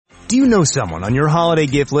Do you know someone on your holiday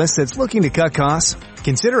gift list that's looking to cut costs?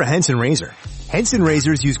 Consider a Henson razor. Henson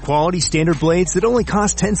razors use quality standard blades that only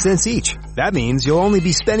cost 10 cents each. That means you'll only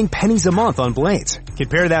be spending pennies a month on blades.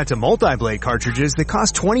 Compare that to multi-blade cartridges that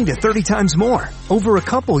cost 20 to 30 times more. Over a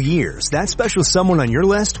couple years, that special someone on your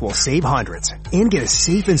list will save hundreds and get a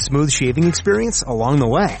safe and smooth shaving experience along the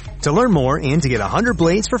way. To learn more and to get 100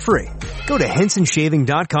 blades for free, go to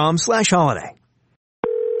hensonshaving.com/holiday.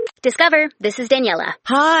 Discover, this is Daniela.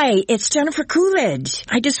 Hi, it's Jennifer Coolidge.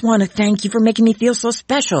 I just want to thank you for making me feel so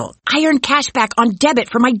special. I earned cash back on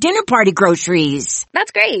debit for my dinner party groceries.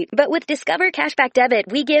 That's great, but with Discover Cashback Debit,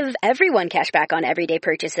 we give everyone cash back on everyday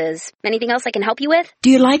purchases. Anything else I can help you with?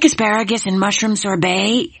 Do you like asparagus and mushroom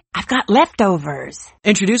sorbet? I've got leftovers.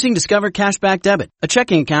 Introducing Discover Cashback Debit, a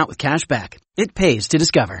checking account with cash back. It pays to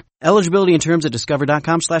Discover. Eligibility and terms at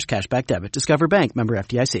discover.com/cashback debit. Discover Bank, member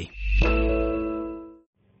FDIC.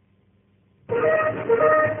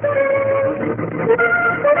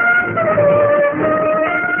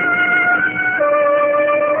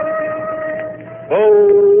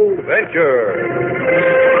 Bold Venture.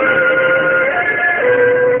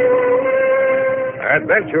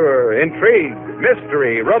 Adventure, intrigue,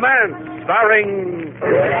 mystery, romance, starring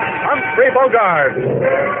Humphrey Bogart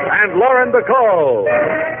and Lauren Bacall.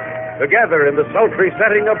 Together in the sultry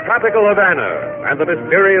setting of tropical Havana and the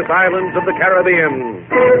mysterious islands of the Caribbean.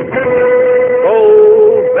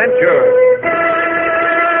 Bold Venture.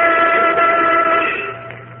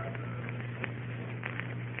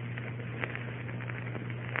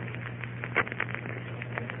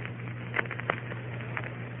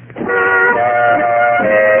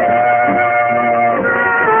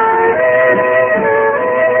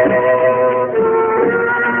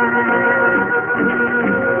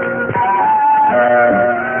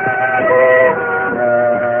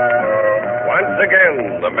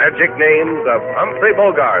 Magic names of Humphrey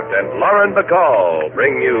Bogart and Lauren Bacall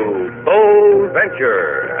bring you Bold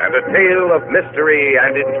Venture and a tale of mystery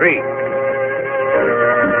and intrigue.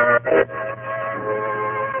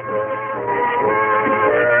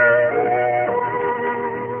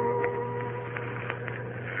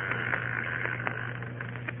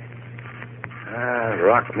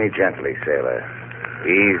 Rock me gently, sailor.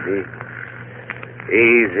 Easy.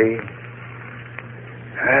 Easy.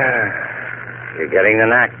 You're getting the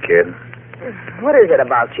knack, kid. What is it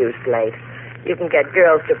about you, Slate? You can get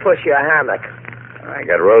girls to push your hammock. I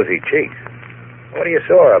got rosy cheeks. What are you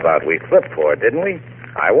sore about? We flipped for it, didn't we?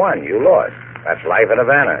 I won. You lost. That's life in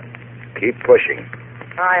Havana. Keep pushing.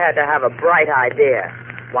 I had to have a bright idea.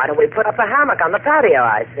 Why don't we put up a hammock on the patio,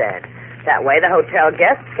 I said. That way the hotel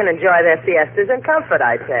guests can enjoy their siestas in comfort,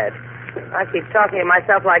 I said. I keep talking to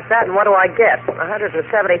myself like that, and what do I get?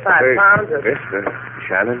 175 pounds of... Mr.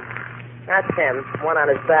 Shannon? That's him, one on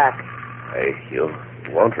his back. Hey, you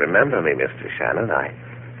won't remember me, Mr. Shannon. I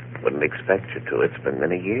wouldn't expect you to. It's been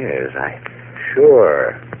many years.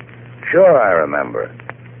 Sure, I remember.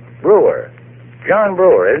 Brewer. John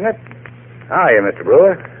Brewer, isn't it? Hiya, Mr.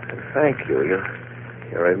 Brewer. Thank you.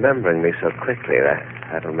 You're remembering me so quickly.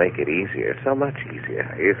 That'll make it easier, so much easier.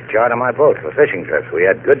 I used to charter my boat for fishing trips. We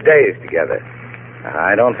had good days together.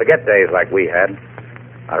 I don't forget days like we had.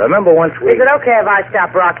 I remember once we... Is it okay if I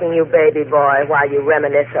stop rocking you, baby boy, while you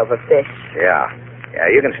reminisce over fish? Yeah,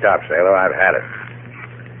 you can stop, sailor. I've had it.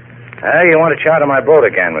 You want to charter my boat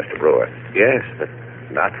again, Mr. Brewer? Yes, but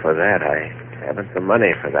not for that. I haven't the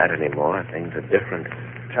money for that anymore. Things are different.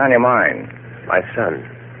 What's on your mind? My son,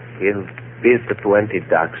 he'll be at the 20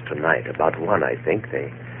 docks tonight. About 1, I think. They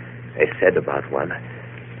said about 1.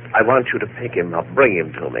 I want you to pick him up, bring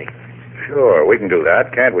him to me. Sure, we can do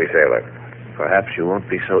that, can't we, sailor? Perhaps you won't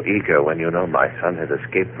be so eager when you know my son has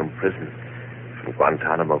escaped from prison, from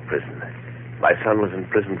Guantanamo prison. My son was in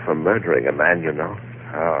prison for murdering a man, you know.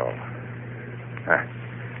 Oh.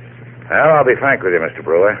 Well, I'll be frank with you, Mr.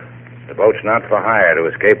 Brewer. The boat's not for hire to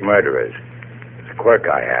escape murderers. It's a quirk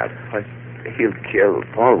I have. But he'll kill.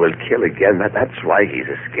 Paul will kill again. That's why he's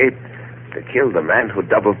escaped. To kill the man who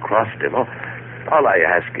double-crossed him. All I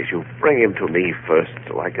ask is you bring him to me first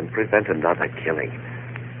so I can prevent another killing.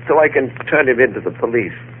 So I can turn him into the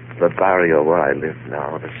police. The barrio where I live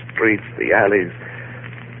now, the streets, the alleys,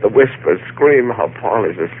 the whispers scream how Paul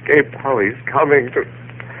has escaped, how he's coming to...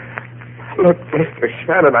 Look, Mr.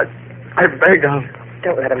 Shannon, I beg of you.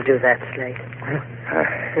 Don't let him do that, Slate.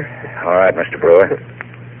 All right, Mr. Brewer.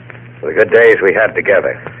 For the good days we had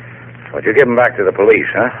together. Won't you give him back to the police,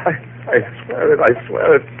 huh? I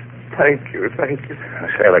swear it. Thank you.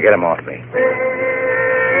 Sailor, get him off me.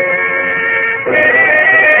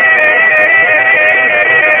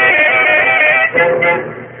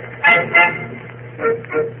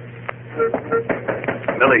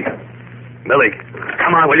 No, Millie. Millie,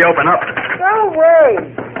 come on, will you open up? Go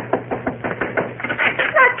away.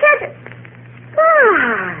 Now, catch it.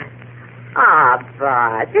 Bud. Ah,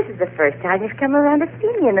 Bud, this is the first time you've come around to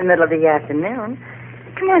see me in the middle of the afternoon.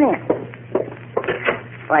 Come on in.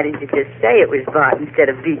 Why didn't you just say it was Bud instead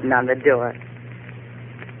of beating on the door?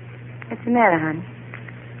 What's the matter, honey?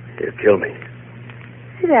 He'll kill me.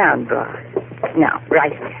 Sit down, Bud. No,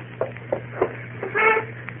 right here.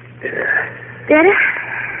 Yeah. Better?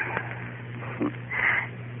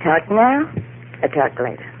 Talk now or talk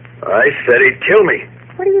later? I said he'd kill me.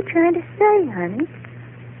 What are you trying to say, honey?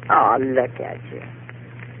 Oh, look at you.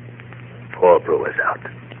 Paul Brewer's out.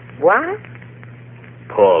 What?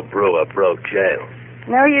 Paul Brewer broke jail.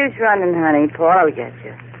 No use running, honey. Paul will get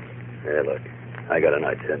you. Hey, look, I got an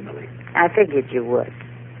idea, Millie. I figured you would.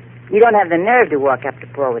 You don't have the nerve to walk up to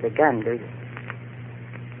Paul with a gun, do you?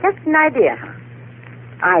 Just an idea, huh?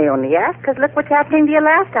 I only asked because look what's happening to your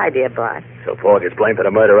last idea, Bud. So Paul gets blamed for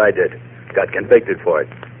the murder I did. Got convicted for it.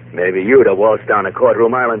 Maybe you'd have waltzed down to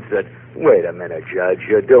Courtroom Island and said, wait a minute, Judge,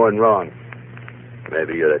 you're doing wrong.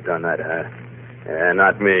 Maybe you'd have done that, huh? Yeah,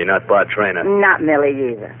 not me, not Bart Traynor. Not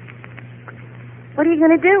Millie either. What are you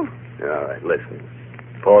going to do? All right, listen.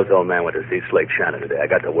 Paul's old man went to see Slick Shannon today. I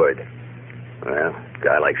got the word. Well,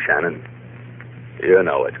 guy like Shannon, you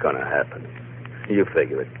know what's going to happen. You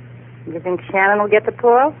figure it. You think Shannon will get to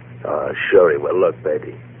Paul? Oh, sure he will. Look,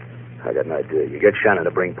 baby, I got an idea. You get Shannon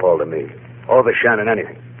to bring Paul to me. Over Shannon,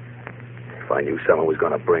 anything. If I knew someone was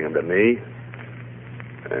going to bring him to me,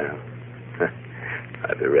 well,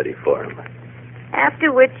 I'd be ready for him.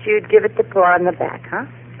 After which you'd give it to Paul in the back, huh?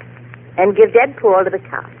 And give dead Paul to the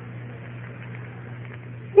cops.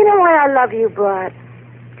 You know why I love you, Bud?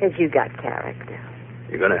 Because you got character.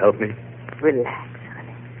 You going to help me? Relax,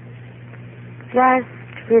 honey. Just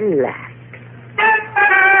relax.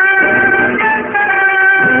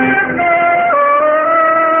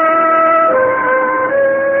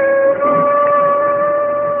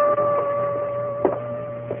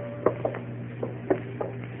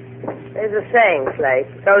 There's a saying, Slate.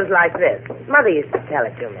 It goes like this. Mother used to tell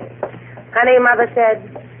it to me. Honey, Mother said,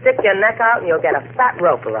 stick your neck out and you'll get a fat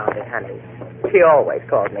rope around it, honey. She always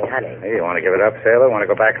called me honey. Hey, you want to give it up, sailor? Want to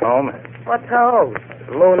go back home? What's home?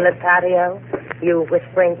 Moonlit patio? You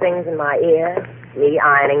whispering things in my ear? Me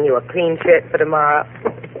ironing you a clean shirt for tomorrow?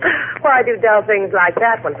 Why do dull things like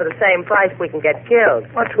that when for the same price we can get killed?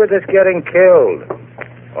 What's with us getting killed?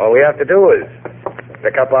 All we have to do is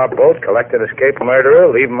pick up our boat, collect an escaped murderer,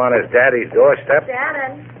 leave him on his daddy's doorstep.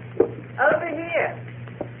 Shannon, over here.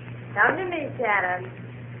 Come to me, Shannon.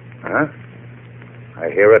 Huh? I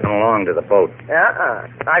hear it along to the boat.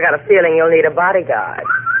 I got a feeling you'll need a bodyguard.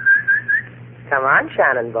 Come on,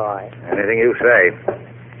 Shannon boy. Anything you say.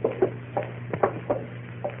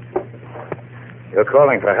 You're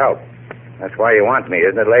calling for help. That's why you want me,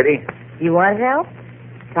 isn't it, lady? You want help?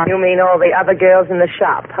 You mean all the other girls in the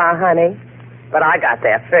shop, huh, honey? But I got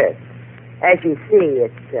there first. As you see,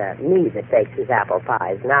 it's me that bakes his apple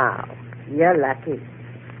pies now. You're lucky.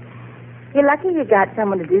 You're lucky you got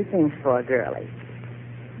someone to do things for, girlie.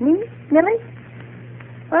 Me, Millie?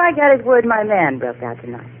 Well, I got his word my man broke out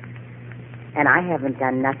tonight. And I haven't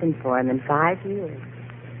done nothing for him in 5 years.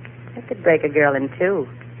 I could break a girl in two.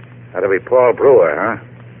 That'll be Paul Brewer, huh?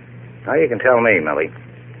 Now you can tell me, Millie.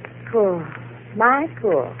 Cool. My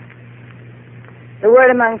Paul. The word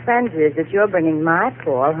among friends is that you're bringing my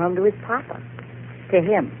Paul home to his papa. To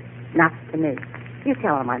him, not to me. You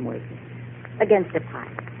tell him I'm waiting. Against a pie.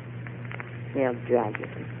 He'll drag you.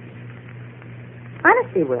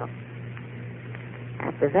 Honest, he will.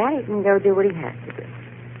 After that, he can go do what he has to do.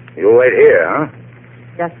 You'll wait here, huh?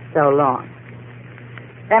 Just so long.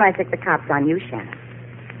 Then I stick the cops on you, Shannon.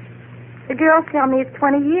 The girls tell me it's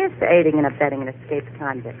 20 years for aiding and abetting an escaped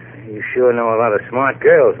convict. You sure know a lot of smart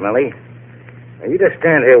girls, Millie. Now, you just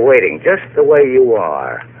stand here waiting, just the way you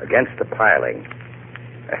are, against the piling.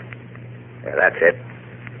 Yeah, that's it.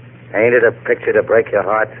 Ain't it a picture to break your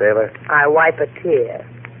heart, sailor? I wipe a tear.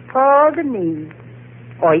 Paul to me.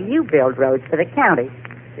 Or you build roads for the county.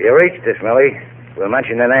 You reached us, Millie. We'll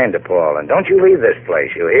mention your name to Paul, and don't you leave this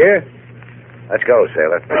place, you hear? Let's go,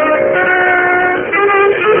 sailor.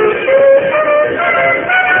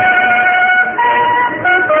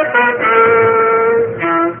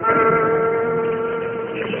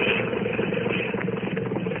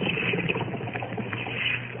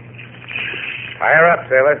 Fire up,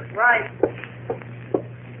 sailor. Right.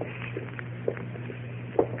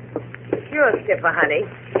 Sure, Skipper, honey.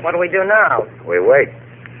 What do we do now? We wait.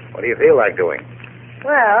 What do you feel like doing?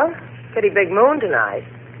 Well, pretty big moon tonight.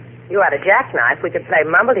 You had a jackknife, we could play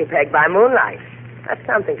mumblety-peg by moonlight. That's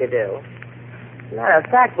something to do. Matter of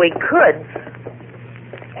fact, we could.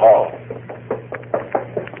 Paul.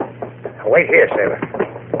 Wait here, sailor.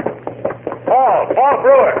 Paul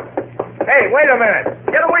Brewer. Hey, wait a minute.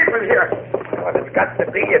 Get away from here. What it's got to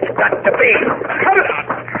be, it's got to be. Cut it out.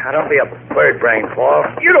 Now, don't be a bird brain, Paul.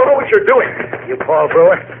 You don't know what you're doing. You Paul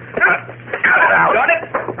Brewer? Cut it out. Got it?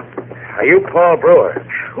 Are you Paul Brewer?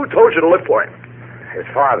 Who told you to look for him? His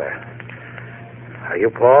father. Are you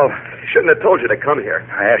Paul? Shouldn't have told you to come here.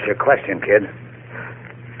 I asked you a question, kid.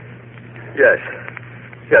 Yes.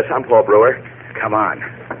 Yes, I'm Paul Brewer. Come on.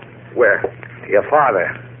 Where? Your father.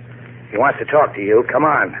 He wants to talk to you. Come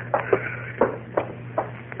on.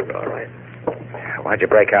 All right. Why'd you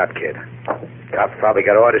break out, kid? Doc probably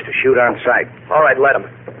got orders to shoot on sight. All right, let him.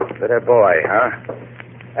 Little boy, huh?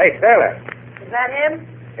 Hey, sailor. Is that him?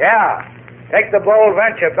 Yeah. Take the bold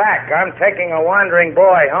venture back. I'm taking a wandering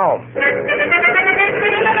boy home.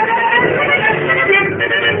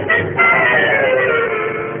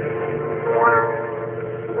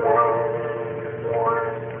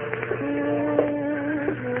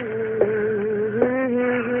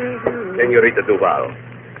 Senorita Duval,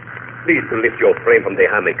 please to lift your frame from the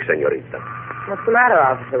hammock, senorita. What's the matter,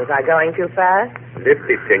 officer? Was I going too fast? Lift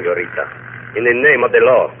it, senorita. In the name of the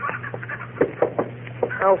law.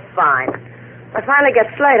 Oh, fine. I finally get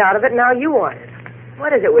Slate out of it, now you want it.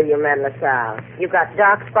 What is it with you men, LaSalle? You got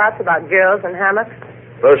dark spots about girls and hammocks?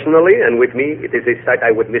 Personally, and with me, it is a sight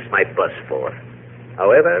I would miss my bus for.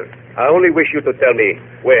 However, I only wish you to tell me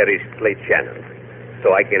where is Slate Shannon,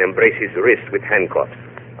 so I can embrace his wrist with handcuffs.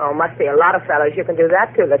 Oh, must be a lot of fellows you can do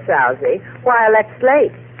that to, LaSalle. Why, let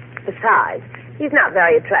Slate. Besides, he's not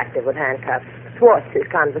very attractive with handcuffs. Thwarts his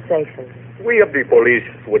conversation. We of the police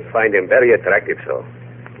would find him very attractive, so.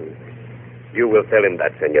 You will tell him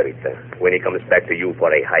that, senorita, when he comes back to you for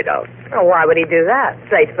a hideout. Oh, why would he do that?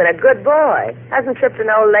 Slate's been a good boy. Hasn't tripped an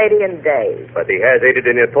old lady in days. But he has aided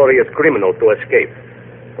a notorious criminal to escape.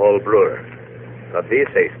 Paul Brewer. Of this,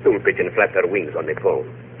 a stool pigeon flapped her wings on the phone.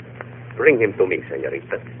 Bring him to me,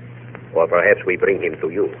 senorita. Or perhaps we bring him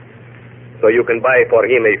to you. So you can buy for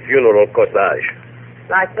him a funeral corsage.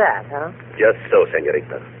 Like that, huh? Just so,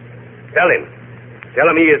 senorita. Tell him. Tell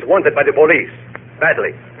him he is wanted by the police.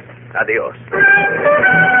 Badly. Adios.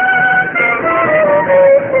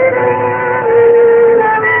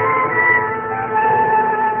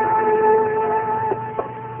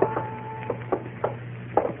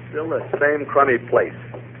 Still the same crummy place.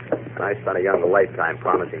 And I spent a young lifetime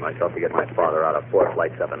promising myself to get my father out of 4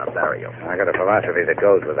 flights up in a barrio. I got a philosophy that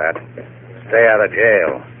goes with that. Stay out of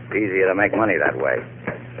jail. It's easier to make money that way.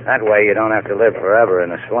 That way you don't have to live forever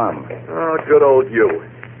in a slum. Oh, good old you.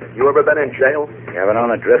 You ever been in jail? You ever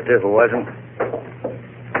known a drifter who wasn't?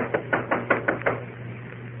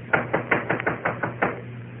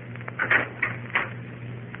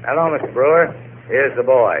 Hello, Mr. Brewer. Here's the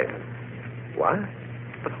boy. What?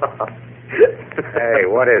 Hey,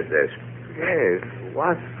 what is this? Yes,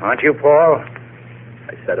 what? Aren't you Paul?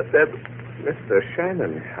 I said a fib. Mr.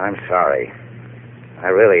 Shannon. I'm sorry. I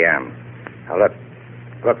really am. Now, look,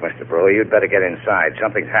 Mr. Brewer, you'd better get inside.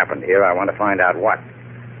 Something's happened here. I want to find out what.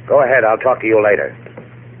 Go ahead. I'll talk to you later.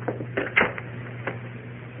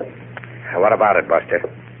 What about it, Buster?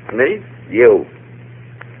 Me? You.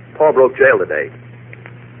 Paul broke jail today.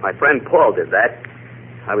 My friend Paul did that.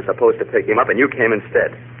 I was supposed to pick him up, and you came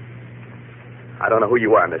instead. I don't know who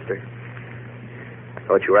you are, mister. I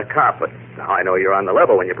thought you were a cop, but now I know you're on the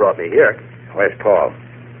level when you brought me here. Where's Paul?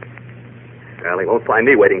 Well, he won't find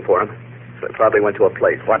me waiting for him, so he probably went to a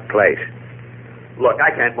place. What place? Look, I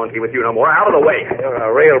can't monkey with you no more. Out of the way. You're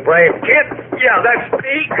a real brave kid. Yeah, that's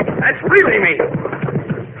me. That's really me.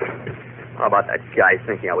 How about that guy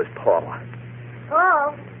thinking I was Paul?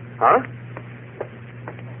 Paul? Huh?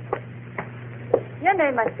 Your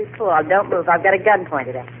name must be Paul. Don't move. I've got a gun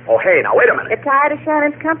pointed at you. Oh, hey, now, wait a minute. You're tired of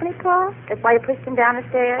Shannon's company, Paul? That's why you pushed him down the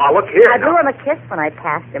stairs? Oh, look here. I blew him a kiss when I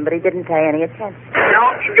passed him, but he didn't pay any attention.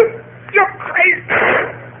 No, you're crazy.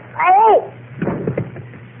 Oh!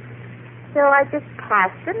 So I just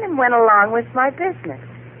passed him and went along with my business.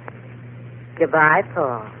 Goodbye,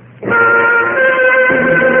 Paul.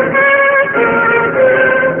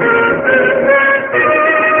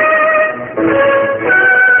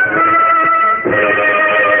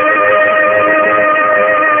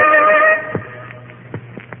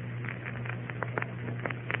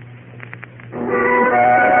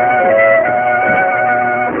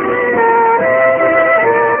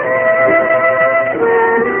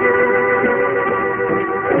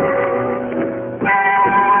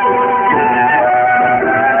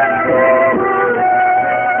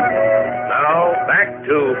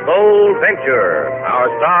 Our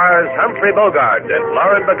stars, Humphrey Bogart and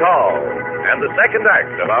Lauren Bacall. and the second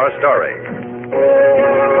act of our story.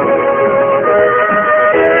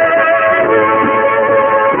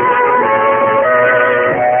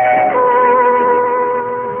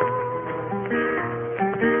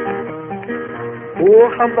 Oh,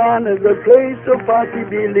 Havana's a place of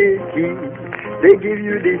possibility. They give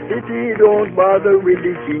you the city, don't bother with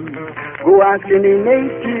the key. Go ask any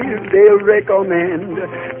native, they'll recommend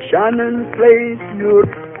Shannon's place. You're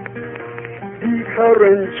the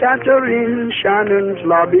current chatter in Shannon's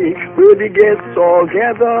lobby, where the guests all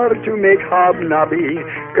gather to make hobnobby.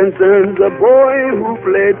 Concerns a boy who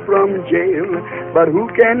fled from jail, but who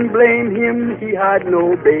can blame him? He had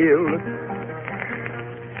no bail.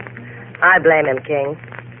 I blame him, King.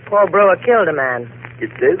 Paul Brewer killed a man. It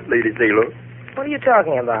says, Lady Sailor. What are you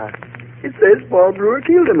talking about? It says Paul Brewer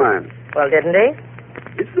killed a man. Well, didn't he?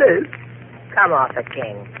 It says. Come off it,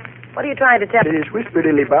 King. What are you trying to tell It is whispered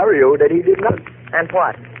in the barrio that he did not. And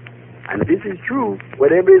what? And this is true.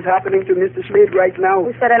 Whatever is happening to Mr. Slade right now.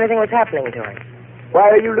 Who said anything was happening to him? Why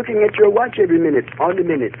are you looking at your watch every minute, on the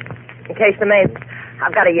minute? In case the maid...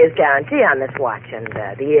 I've got a year's guarantee on this watch, and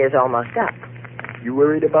the year's almost up. You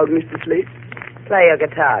worried about Mr. Slade? Play your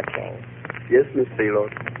guitar, King. Yes, Miss Sailor.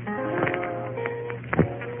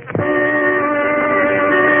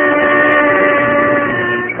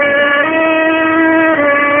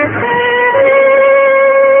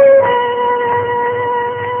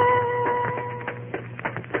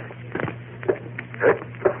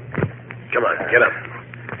 Come on, get up.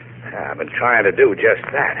 I've been trying to do just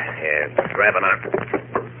that. Yeah, grab an arm.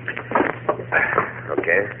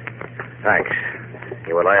 Okay. Thanks.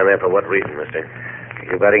 You were lying there for what reason, mister?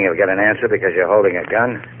 You betting you'll get an answer because you're holding a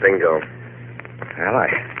gun? Bingo. Well, I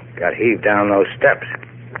got heaved down those steps.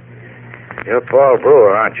 You're Paul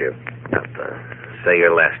Brewer, aren't you? Now, say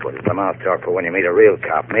your last one. The mouth talk for when you meet a real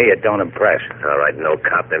cop. Me, it don't impress. All right, no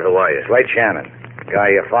cop. Then who are you? Slade Shannon. Guy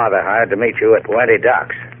your father hired to meet you at Puente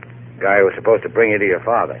Docks. Guy who was supposed to bring you to your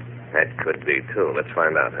father. That could be, too. Let's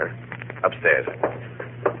find out, huh? Upstairs.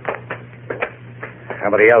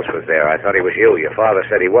 Somebody else was there. I thought he was you. Your father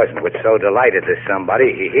said he wasn't, which so delighted this somebody,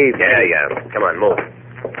 he heaved... Yeah. Come on, move.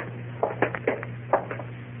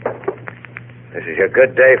 This is your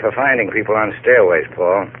good day for finding people on stairways,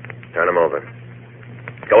 Paul. Turn them over.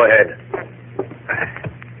 Go ahead.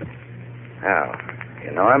 Now, you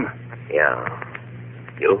know him? Yeah.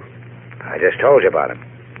 You? I just told you about him.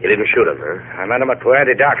 You didn't shoot him, huh? I met him at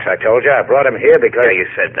Puente Docks, I told you. I brought him here because... Yeah, you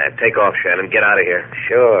said that. Take off, Shannon. Get out of here.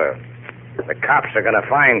 Sure. The cops are going to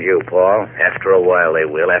find you, Paul. After a while, they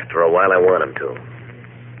will. After a while, I want them to.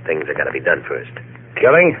 Things are going to be done first.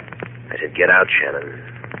 Killing? I said, get out, Shannon.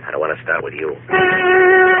 I don't want to start with you.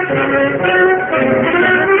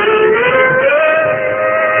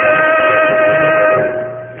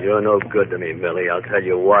 You're no good to me, Millie. I'll tell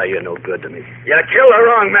you why you're no good to me. You killed the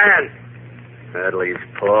wrong man. At least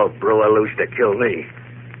Paul Brewer loose to kill me.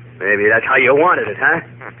 Maybe that's how you wanted it, huh?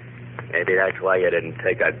 Maybe that's why you didn't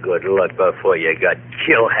take a good look before you got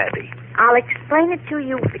kill-happy. I'll explain it to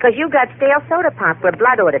you. Because you got stale soda pop where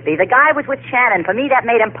blood ought to be. The guy was with Shannon. For me, that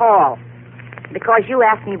made him Paul. Because you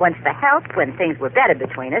asked me once for help when things were better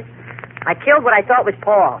between us, I killed what I thought was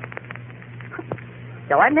Paul.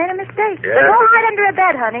 So I made a mistake. Yeah? So go hide under a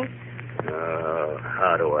bed, honey.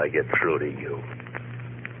 How do I get through to you?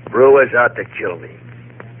 Brewer's out to kill me.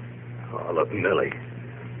 Oh, look, Millie.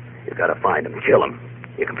 You gotta find him, kill him.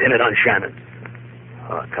 You can pin it on Shannon.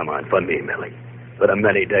 Oh, come on, for me, Millie. For the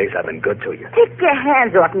many days I've been good to you. Take your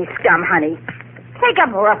hands off me, scum, honey. Take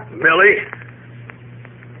them off. Millie?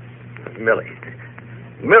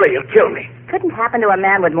 Millie, you'll kill me. Couldn't happen to a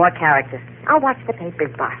man with more character. I'll watch the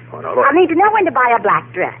papers, boss. Oh, no, look. I'll need to know when to buy a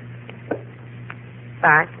black dress.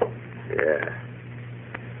 Bart? Yeah.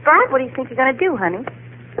 Bart, what do you think you're going to do, honey?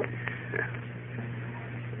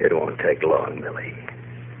 It won't take long, Millie.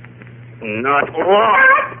 Not long.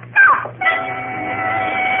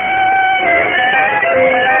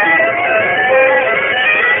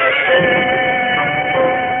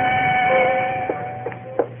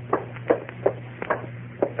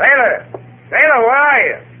 Sailor! Sailor, where are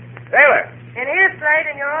you? Sailor! In here, Slade,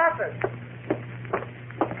 in your office.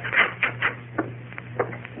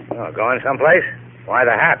 Oh, going someplace? Why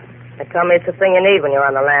the hat? They tell me it's the thing you need when you're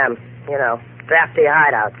on the lam. You know, drafty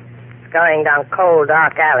hideouts. Scurrying down cold,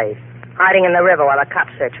 dark alleys. Hiding in the river while the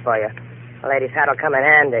cops search for you. The lady's hat'll come in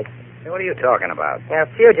handy. Hey, what are you talking about? You're a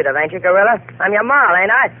fugitive, ain't you, Gorilla? I'm your ma,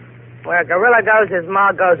 ain't I? Where a gorilla goes, his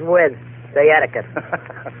ma goes with. The etiquette.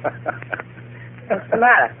 What's the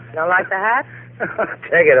matter? You don't like the hat?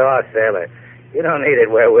 Take it off, Sailor. You don't need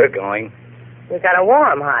it where we're going. You got a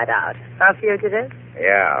warm hideout. Huh, fugitive?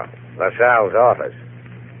 Yeah, LaSalle's office.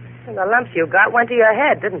 And the lumps you got went to your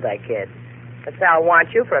head, didn't they, kid? LaSalle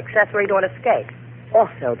wants you for accessory to an escape.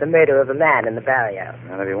 Also, the murder of a man in the barrio.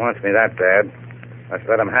 Well, if he wants me that bad, let's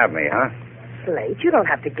let him have me, huh? Slate, you don't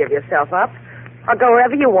have to give yourself up. I'll go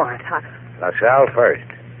wherever you want. LaSalle first.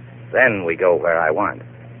 Then we go where I want.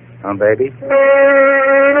 Huh, baby?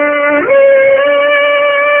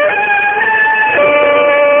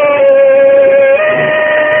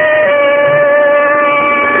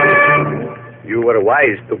 You were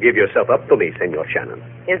wise to give yourself up to me, Senor Shannon.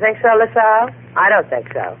 You think so, LaSalle? I don't think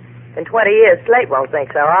so. In 20 years, Slate won't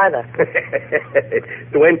think so either.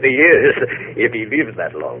 20 years, if he lives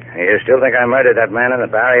that long. You still think I murdered that man in the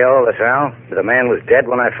barrio, LaSalle? The man was dead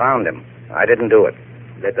when I found him. I didn't do it.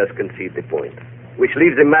 Let us concede the point. Which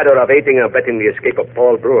leaves the matter of aiding and abetting the escape of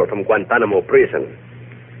Paul Brewer from Guantanamo prison.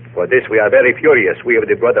 For this we are very furious, we of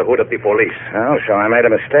the Brotherhood of the Police. Oh, so I made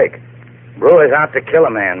a mistake. Brewer's out to kill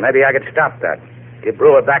a man. Maybe I could stop that. Give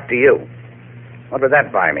Brewer back to you. What would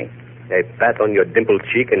that buy me? A pat on your dimpled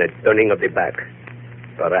cheek and a turning of the back.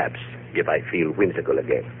 Perhaps, if I feel whimsical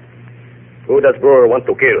again. Who does Brewer want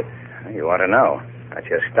to kill? You ought to know. That's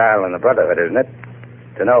your style in the Brotherhood, isn't it?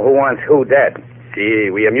 To know who wants who dead.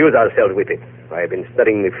 See, we amuse ourselves with it. I have been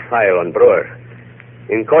studying the file on Brewer.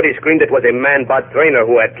 In court, he screamed it was a man-bought trainer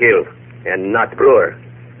who had killed, and not Brewer.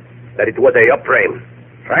 That it was a up-frame.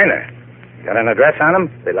 Trainer? Got an address on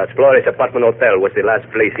him? The Las Flores Apartment Hotel was the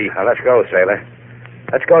last place he... Now, let's go, sailor.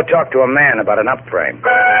 Let's go talk to a man about an up-frame.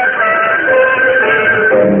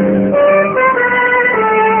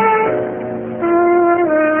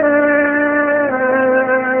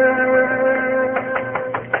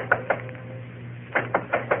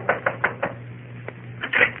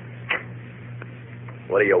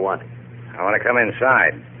 What do you want? I want to come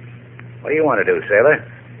inside. What do you want to do, sailor?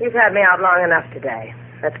 You've had me out long enough today.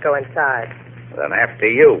 Let's go inside. Then after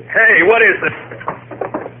you. Hey, what is this?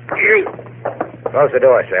 You... Close the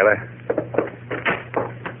door, sailor.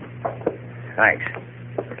 Thanks.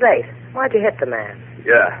 Slate, why'd you hit the man?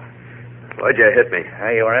 Yeah. Why'd you hit me?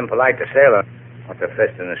 Hey, you were impolite to sailor. What's a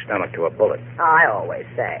fist in the stomach to a bullet? I always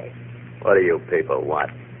say. What do you people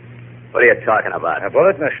want? What are you talking about? A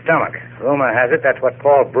bullet in the stomach. Rumor has it that's what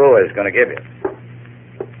Paul Brewer is going to give you.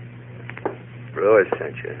 Brewer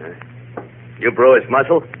sent you, huh? You Brewer's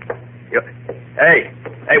muscle? You... Hey,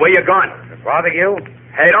 where you going? Does it bother you?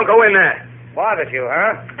 Hey, don't go in there. Bothers you,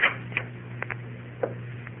 huh?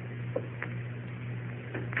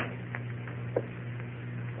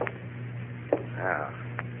 Oh.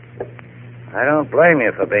 I don't blame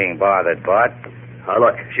you for being bothered, Bart. Oh,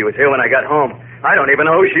 look, she was here when I got home. I don't even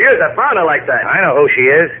know who she is. I found her like that. I know who she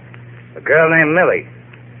is. A girl named Millie.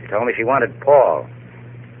 She told me she wanted Paul.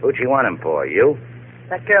 Who'd she want him for? You?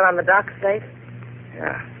 That girl on the dock, Slate?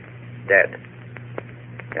 Yeah. Dead.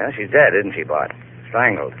 Yeah, she's dead, isn't she, Bart?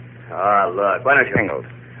 Strangled. Oh, look, why don't you... Strangled.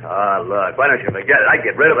 Oh, look, why don't you forget it? I'd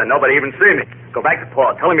get rid of her. Nobody even see me. Go back to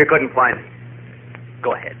Paul. Tell him you couldn't find me.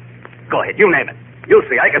 Go ahead. Go ahead. You name it. You'll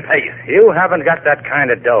see. I can pay you. You haven't got that kind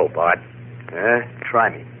of dough, Bart. Try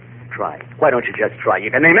me. Try. Why don't you just try? You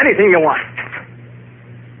can name anything you want.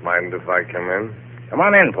 Mind if I come in? Come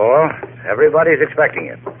on in, Paul. Everybody's expecting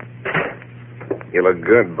you. You look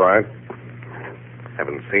good, Bart.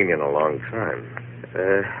 Haven't seen you in a long time.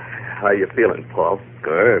 How you feeling, Paul?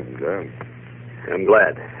 Good. I'm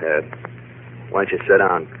glad. Why don't you sit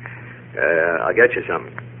down? I'll get you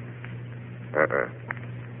something.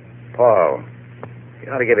 Paul,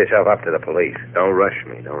 you ought to give yourself up to the police. Don't rush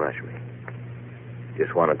me.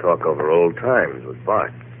 Just want to talk over old times with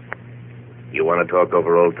Bart. You want to talk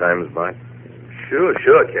over old times, Bart? Sure,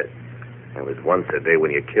 kid. There was once a day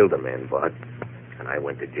when you killed a man, Bart, and I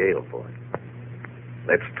went to jail for it.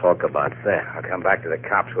 Let's talk about that. I'll come back to the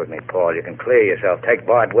cops with me, Paul. You can clear yourself. Take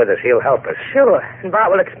Bart with us. He'll help us. Sure. And Bart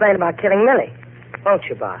will explain about killing Millie. Won't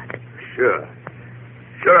you, Bart? Sure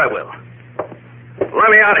I will. Let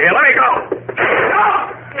me out of here. Let me go.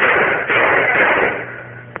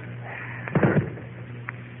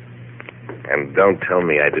 And don't tell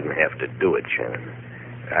me I didn't have to do it, Shannon.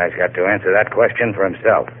 Guy's got to answer that question for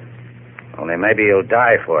himself. Only maybe he'll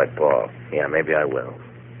die for it, Paul. Yeah, maybe I will.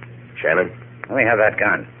 Shannon? Let me have that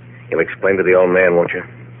gun. You'll explain to the old man, won't you?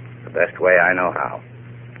 The best way I know how.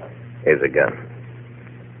 Here's a gun.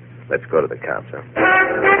 Let's go to the cops, huh?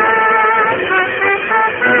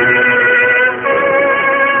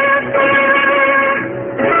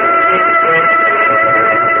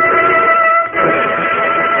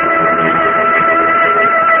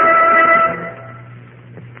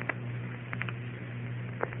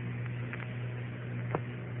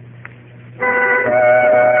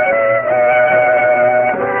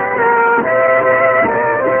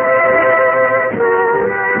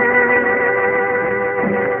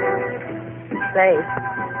 face.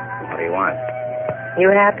 What do you want? You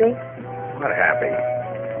happy? Not happy.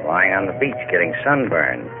 Lying on the beach getting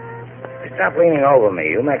sunburned. Stop leaning over me.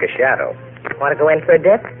 You make a shadow. Want to go in for a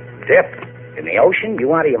dip? Dip? In the ocean?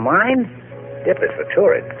 You out of your mind? Dip is for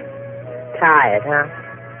tourists. Tired, huh?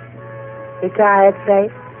 You tired,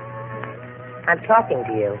 Faith? I'm talking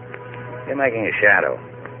to you. You're making a shadow.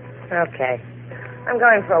 Okay. I'm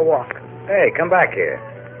going for a walk. Hey, come back here.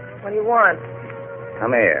 What do you want?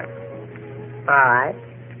 Come here. All right.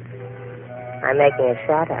 I'm making a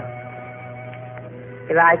shadow.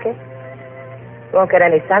 You like it? You won't get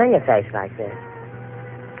any sun in your face like this.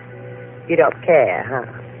 You don't care, huh?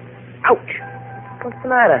 Ouch! What's the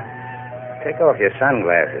matter? Take off your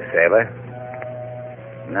sunglasses, Sailor.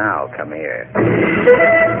 Now, come here.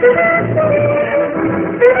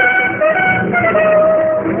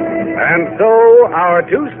 And so, our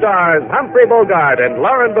two stars, Humphrey Bogart and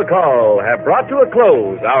Lauren Bacall, have brought to a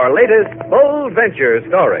close our latest Bold Venture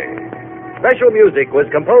story. Special music was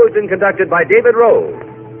composed and conducted by David Rose.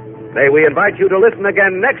 May we invite you to listen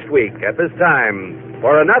again next week at this time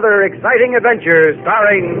for another exciting adventure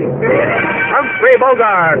starring Humphrey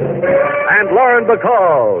Bogart and Lauren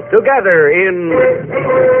Bacall together in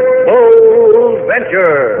Bold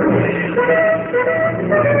Venture.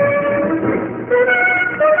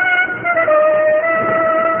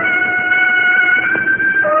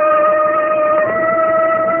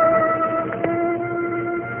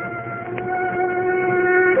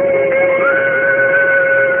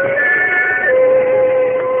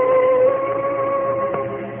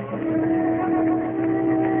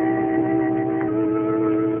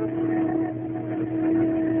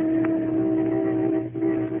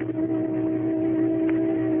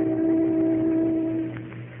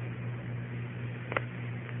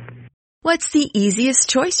 What's the easiest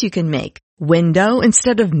choice you can make? Window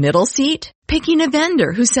instead of middle seat? Picking a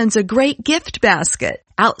vendor who sends a great gift basket?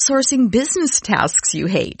 Outsourcing business tasks you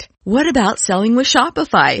hate? What about selling with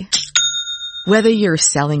Shopify? Whether you're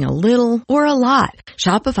selling a little or a lot,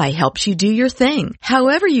 Shopify helps you do your thing,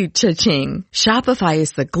 however you cha-ching. Shopify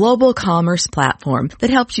is the global commerce platform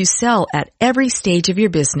that helps you sell at every stage of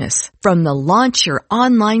your business. From the launch your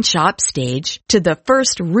online shop stage to the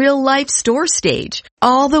first real-life store stage,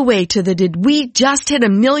 all the way to the did we just hit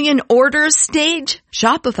 1 million orders stage?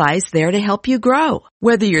 Shopify's there to help you grow.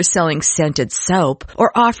 Whether you're selling scented soap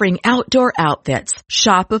or offering outdoor outfits,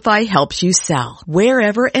 Shopify helps you sell.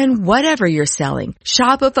 Wherever and whatever you're selling,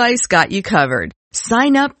 Shopify's got you covered.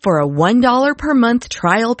 Sign up for a $1 per month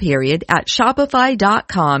trial period at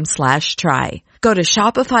shopify.com/try. Go to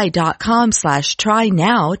shopify.com/try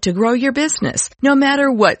now to grow your business, no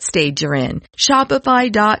matter what stage you're in.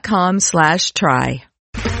 Shopify.com/try.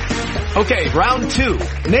 Okay, round 2.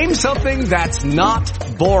 Name something that's not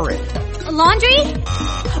boring. A laundry?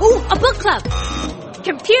 Ooh, a book club.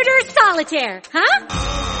 Computer solitaire, huh?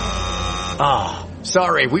 Ah,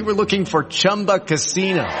 sorry, we were looking for Chumba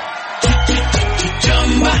Casino.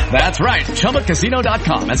 That's right,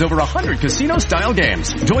 ChumbaCasino.com has over 100 casino-style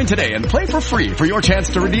games. Join today and play for free for your chance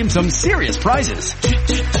to redeem some serious prizes.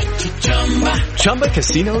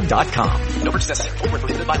 ChumbaCasino.com. No purchase necessary. Void where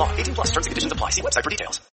prohibited by law. 18+ terms and conditions apply. See website for details.